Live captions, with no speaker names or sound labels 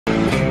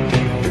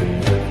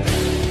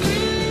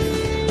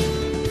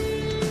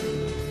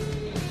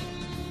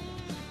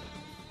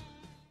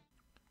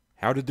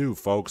Howdy do,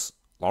 folks.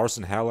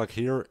 Larson Halleck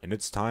here, and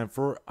it's time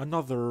for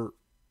another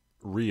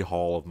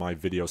rehaul of my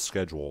video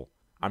schedule.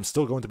 I'm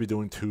still going to be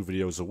doing 2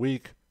 videos a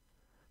week,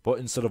 but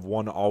instead of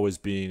one always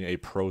being a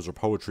prose or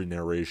poetry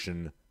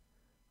narration,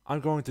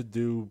 I'm going to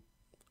do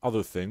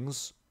other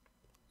things,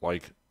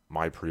 like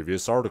my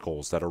previous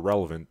articles that are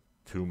relevant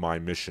to my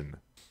mission.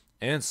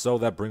 And so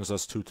that brings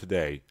us to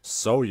today.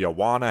 So you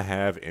wanna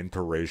have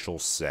interracial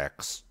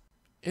sex.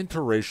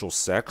 Interracial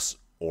sex,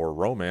 or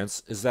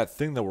romance, is that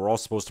thing that we're all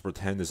supposed to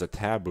pretend is a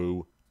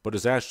taboo, but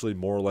is actually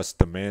more or less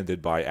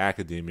demanded by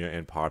academia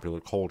and popular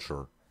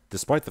culture.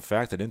 Despite the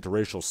fact that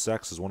interracial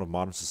sex is one of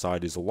modern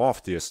society's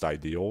loftiest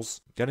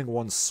ideals, getting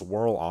one's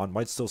swirl on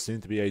might still seem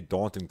to be a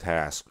daunting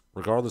task,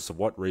 regardless of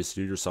what race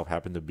you yourself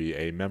happen to be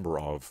a member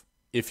of.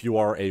 If you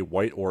are a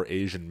white or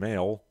Asian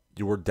male,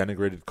 you are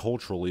denigrated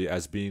culturally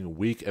as being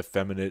weak,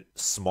 effeminate,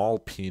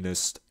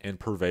 small-penised, and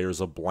purveyors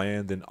of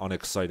bland and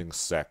unexciting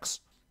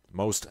sex.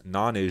 Most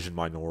non-Asian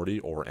minority,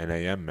 or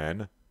NAM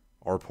men,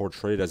 are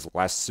portrayed as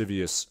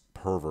lascivious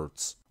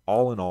perverts.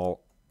 All in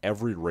all,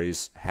 every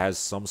race has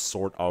some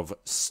sort of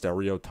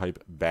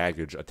stereotype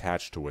baggage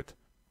attached to it.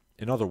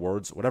 In other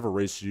words, whatever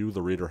race you,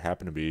 the reader,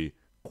 happen to be,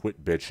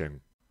 quit bitching.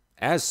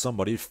 As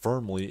somebody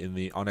firmly in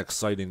the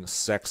unexciting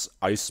sex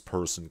ice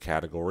person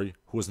category,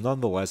 who has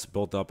nonetheless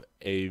built up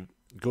a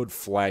good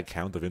flag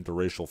count of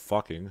interracial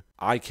fucking,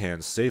 I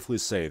can safely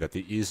say that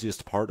the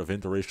easiest part of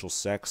interracial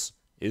sex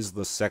is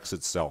the sex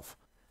itself.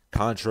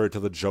 Contrary to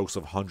the jokes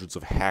of hundreds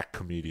of hack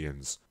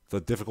comedians,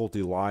 the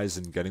difficulty lies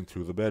in getting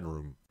to the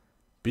bedroom.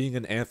 Being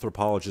an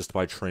anthropologist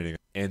by training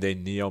and a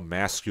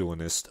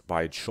neo-masculinist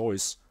by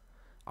choice,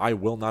 I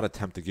will not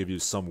attempt to give you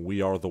some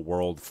we are the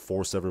world,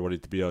 force everybody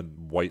to be a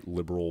white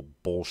liberal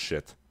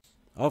bullshit.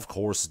 Of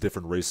course,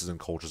 different races and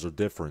cultures are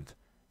different,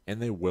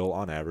 and they will,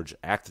 on average,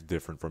 act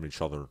different from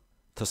each other.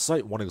 To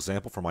cite one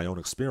example from my own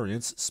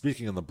experience,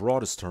 speaking in the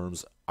broadest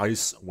terms,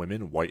 ICE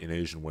women, white and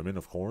Asian women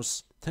of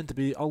course, tend to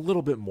be a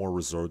little bit more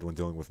reserved when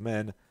dealing with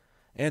men,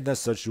 and as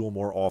such you will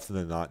more often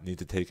than not need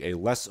to take a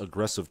less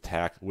aggressive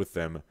tack with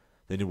them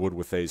than you would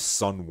with a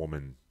sun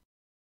woman.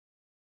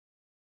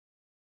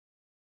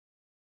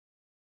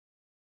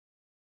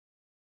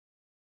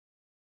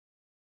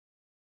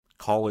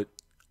 Call it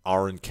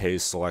R&K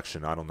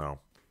selection, I don't know.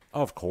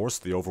 Of course,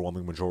 the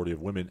overwhelming majority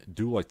of women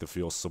do like to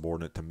feel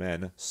subordinate to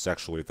men,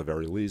 sexually at the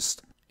very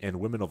least, and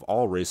women of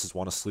all races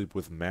want to sleep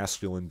with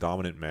masculine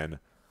dominant men,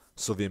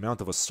 so the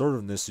amount of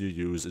assertiveness you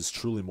use is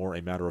truly more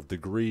a matter of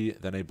degree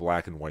than a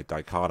black and white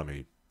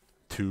dichotomy.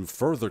 To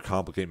further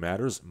complicate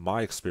matters,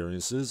 my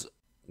experiences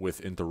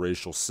with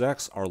interracial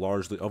sex are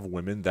largely of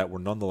women that were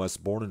nonetheless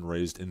born and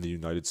raised in the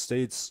United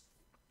States,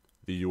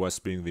 the US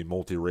being the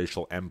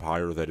multiracial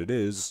empire that it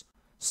is.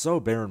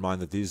 So bear in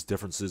mind that these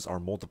differences are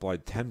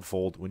multiplied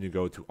tenfold when you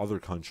go to other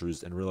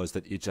countries and realize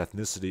that each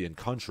ethnicity and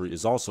country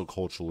is also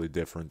culturally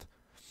different,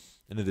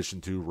 in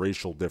addition to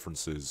racial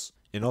differences.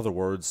 In other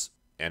words,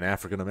 an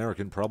African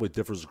American probably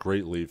differs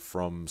greatly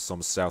from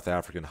some South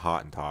African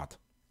Hottentot.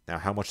 Now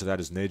how much of that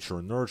is nature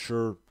and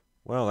nurture?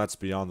 Well, that's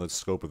beyond the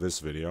scope of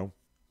this video.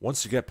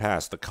 Once you get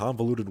past the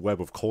convoluted web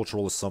of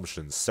cultural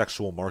assumptions,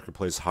 sexual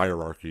marketplace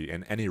hierarchy,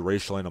 and any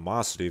racial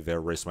animosity their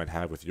race might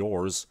have with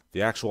yours,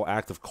 the actual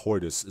act of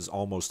coitus is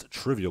almost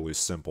trivially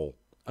simple.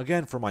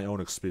 Again, from my own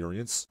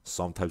experience,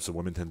 some types of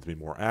women tend to be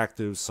more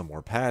active, some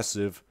more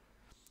passive,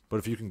 but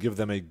if you can give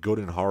them a good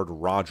and hard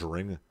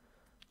rogering,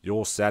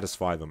 you'll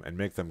satisfy them and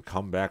make them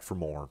come back for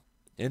more.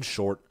 In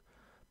short,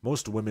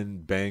 most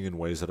women bang in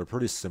ways that are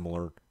pretty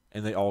similar,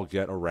 and they all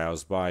get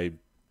aroused by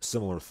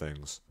similar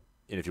things.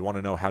 And if you want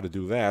to know how to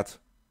do that,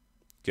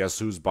 guess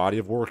whose body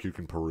of work you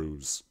can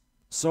peruse.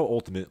 So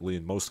ultimately,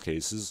 in most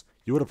cases,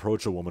 you would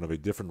approach a woman of a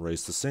different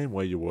race the same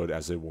way you would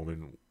as a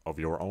woman of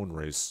your own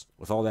race.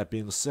 With all that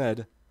being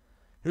said,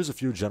 here's a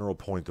few general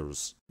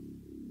pointers.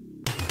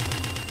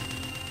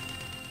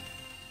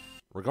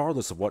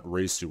 Regardless of what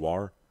race you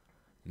are,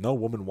 no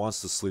woman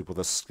wants to sleep with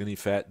a skinny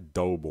fat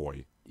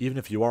doughboy. Even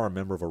if you are a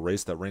member of a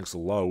race that ranks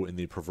low in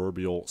the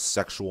proverbial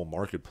sexual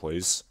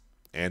marketplace,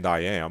 and I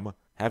am,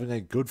 having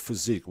a good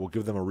physique will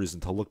give them a reason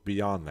to look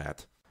beyond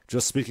that.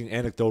 Just speaking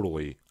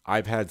anecdotally,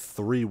 I've had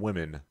 3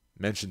 women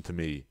mention to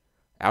me,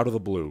 out of the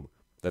blue,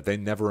 that they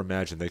never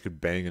imagined they could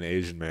bang an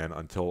Asian man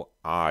until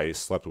I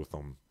slept with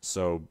them.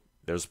 So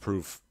there's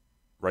proof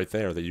right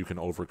there that you can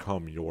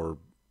overcome your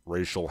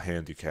racial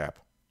handicap.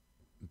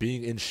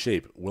 Being in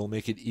shape will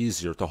make it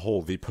easier to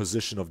hold the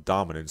position of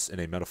dominance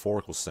in a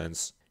metaphorical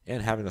sense,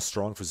 and having a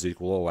strong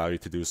physique will allow you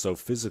to do so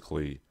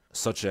physically,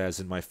 such as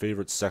in my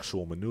favorite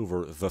sexual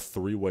maneuver, the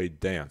 3-way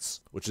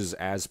dance, which is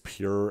as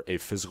pure a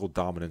physical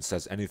dominance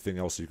as anything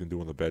else you can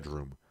do in the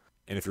bedroom.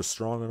 And if you're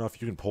strong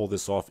enough, you can pull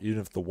this off even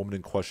if the woman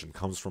in question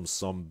comes from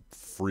some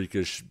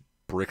freakish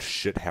brick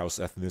shithouse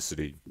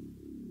ethnicity.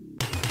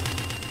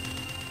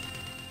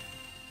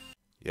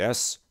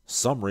 Yes,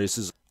 some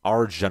races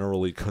are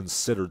generally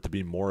considered to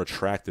be more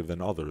attractive than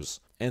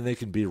others, and they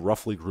can be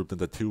roughly grouped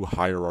into 2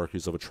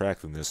 hierarchies of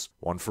attractiveness,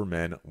 one for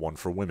men, one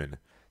for women.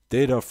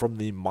 Data from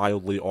the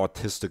mildly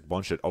autistic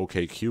bunch at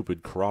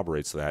OkCupid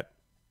corroborates that.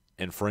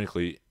 and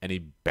frankly, any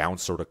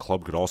bouncer at a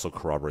club could also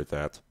corroborate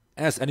that.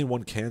 As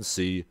anyone can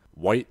see,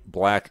 white,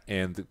 black,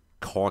 and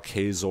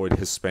Caucasoid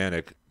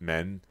Hispanic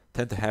men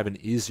tend to have an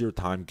easier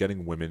time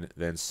getting women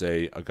than,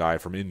 say, a guy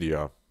from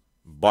India.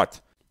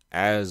 But,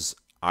 as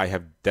I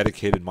have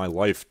dedicated my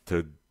life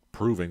to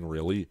proving,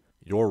 really,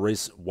 your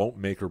race won't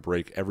make or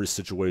break every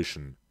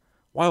situation.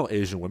 While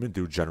Asian women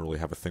do generally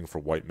have a thing for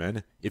white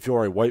men, if you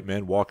are a white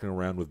man walking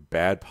around with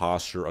bad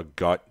posture, a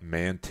gut,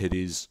 man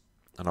titties,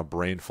 and a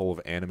brain full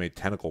of anime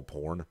tentacle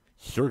porn,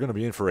 you're going to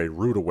be in for a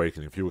rude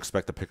awakening if you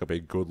expect to pick up a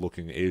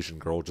good-looking Asian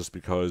girl just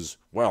because,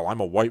 well, I'm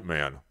a white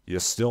man. You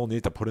still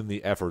need to put in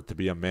the effort to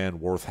be a man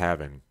worth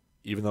having.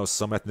 Even though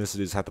some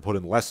ethnicities have to put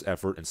in less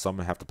effort and some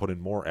have to put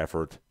in more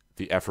effort,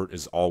 the effort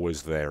is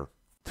always there.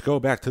 To go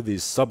back to the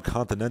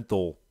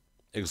subcontinental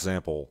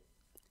example,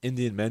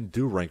 Indian men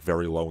do rank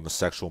very low in the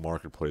sexual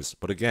marketplace,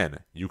 but again,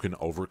 you can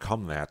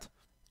overcome that.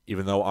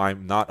 Even though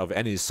I'm not of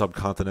any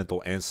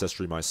subcontinental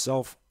ancestry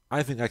myself,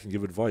 I think I can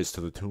give advice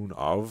to the tune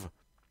of,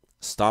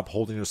 stop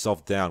holding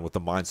yourself down with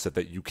the mindset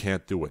that you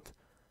can't do it.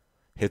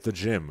 Hit the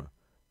gym.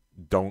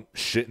 Don't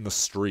shit in the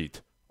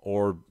street.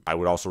 Or, I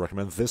would also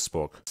recommend this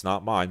book. It's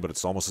not mine, but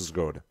it's almost as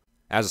good.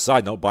 As a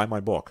side note, buy my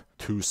book.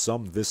 To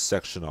sum this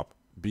section up,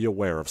 be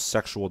aware of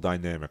sexual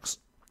dynamics,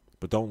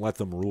 but don't let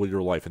them rule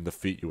your life and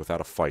defeat you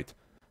without a fight.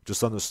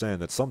 Just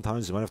understand that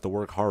sometimes you might have to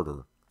work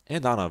harder.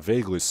 And on a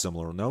vaguely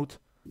similar note,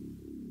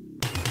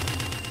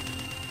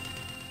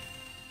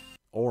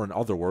 or in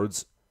other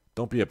words,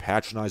 don't be a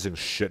patronizing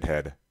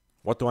shithead.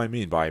 What do I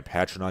mean by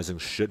patronizing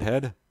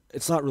shithead?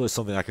 It's not really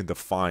something I can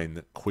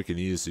define quick and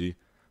easy,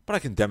 but I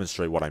can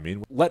demonstrate what I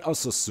mean. Let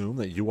us assume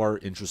that you are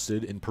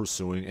interested in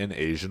pursuing an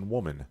Asian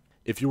woman.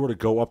 If you were to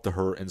go up to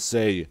her and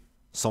say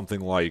something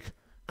like,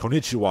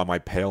 "Konnichiwa, my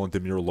pale and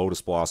demure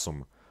lotus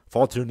blossom.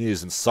 Fall to your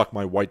knees and suck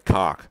my white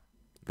cock."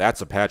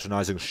 That's a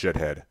patronizing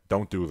shithead.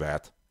 Don't do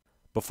that.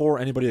 Before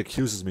anybody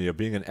accuses me of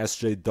being an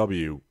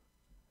SJW,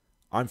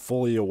 I'm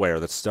fully aware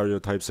that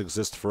stereotypes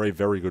exist for a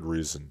very good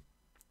reason.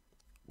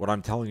 What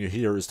I'm telling you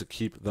here is to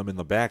keep them in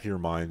the back of your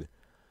mind,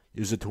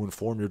 use it to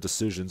inform your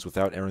decisions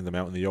without airing them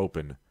out in the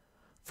open.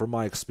 From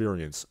my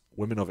experience,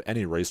 women of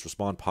any race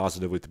respond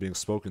positively to being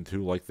spoken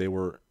to like they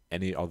were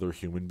any other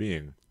human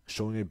being.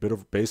 Showing a bit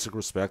of basic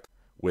respect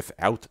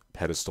without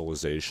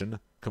pedestalization,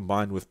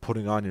 combined with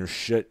putting on your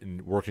shit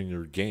and working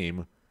your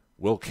game,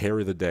 will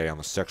carry the day on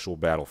the sexual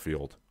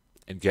battlefield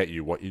and get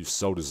you what you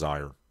so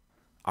desire.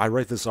 I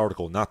write this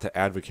article not to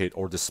advocate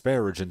or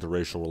disparage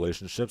interracial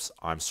relationships.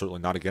 I'm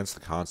certainly not against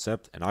the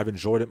concept, and I've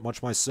enjoyed it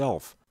much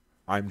myself.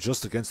 I'm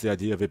just against the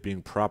idea of it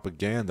being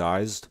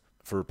propagandized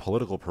for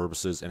political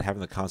purposes and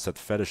having the concept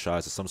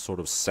fetishized as some sort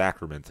of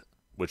sacrament,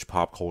 which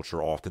pop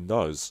culture often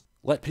does.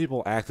 Let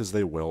people act as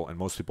they will, and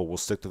most people will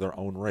stick to their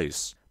own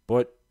race.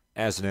 But,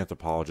 as an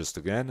anthropologist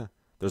again,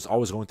 there's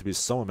always going to be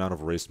some amount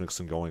of race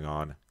mixing going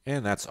on,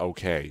 and that's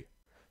okay.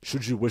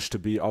 Should you wish to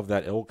be of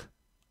that ilk,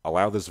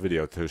 allow this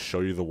video to show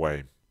you the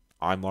way.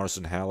 I'm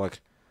Larson Halleck.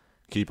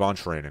 Keep on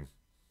training.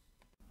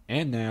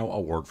 And now,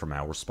 a word from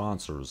our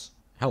sponsors.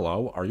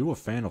 Hello, are you a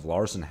fan of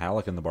Larson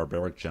Halleck and the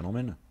Barbaric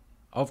Gentleman?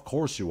 Of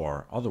course you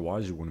are,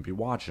 otherwise you wouldn't be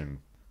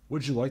watching.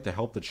 Would you like to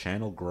help the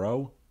channel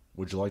grow?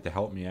 Would you like to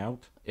help me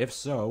out? If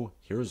so,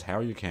 here's how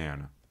you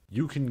can.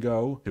 You can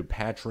go to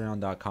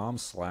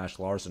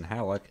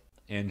patreon.com/LarsonHalleck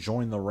and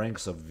join the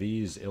ranks of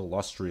these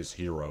illustrious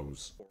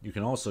heroes. You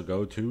can also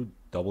go to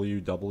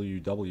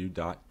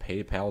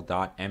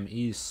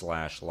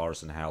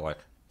www.paypal.me/LarsonHalleck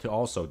to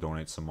also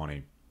donate some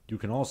money. You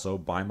can also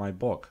buy my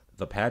book.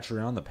 The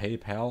Patreon, the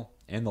PayPal,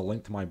 and the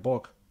link to my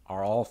book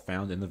are all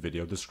found in the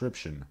video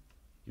description.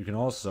 You can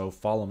also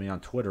follow me on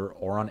Twitter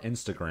or on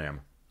Instagram.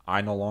 I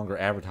no longer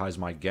advertise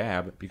my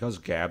Gab because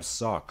Gab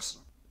sucks.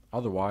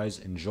 Otherwise,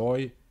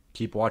 enjoy,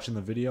 keep watching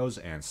the videos,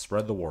 and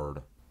spread the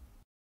word.